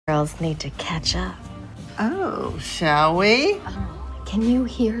girls need to catch up. Oh, shall we? Can you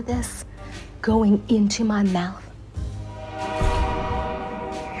hear this going into my mouth?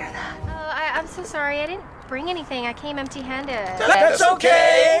 I'm so sorry. I didn't bring anything. I came empty-handed. That's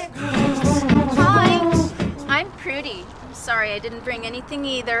okay. Hi. I'm Prudy. I'm sorry I didn't bring anything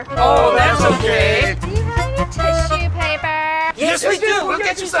either. Oh, that's okay. Do you have any tissue paper? Yes, we do. We'll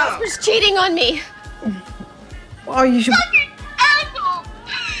get you some. Who's cheating on me? Oh, you should. Asshole!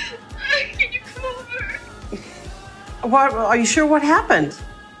 Can you come over? What? Are you sure what happened?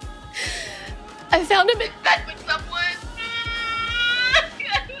 I found him in Bed with someone.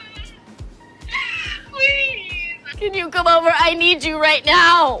 Please. Can you come over? I need you right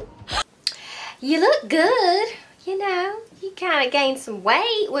now. You look good. You know, you kind of gained some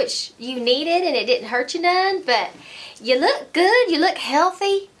weight, which you needed, and it didn't hurt you none, but you look good. You look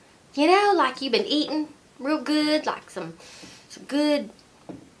healthy. You know, like you've been eating real good, like some good,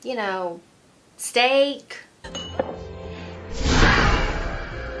 you know, steak.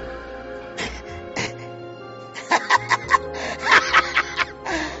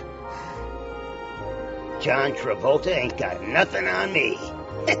 John Travolta ain't got nothing on me.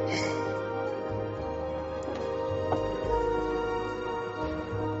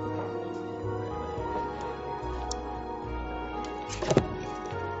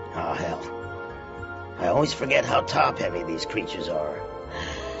 Oh, hell. I always forget how top-heavy these creatures are.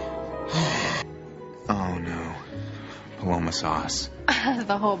 Oh, no. Paloma saw us.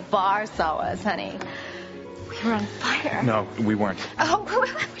 The whole bar saw us, honey. We were on fire. No, we weren't. Oh,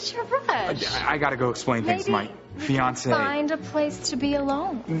 what's your rush? I gotta go explain things to my fiance. Find a place to be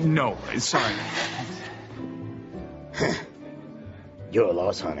alone. No, sorry. Your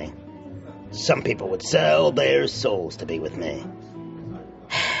loss, honey. Some people would sell their souls to be with me.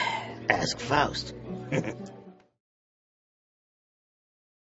 Ask Faust.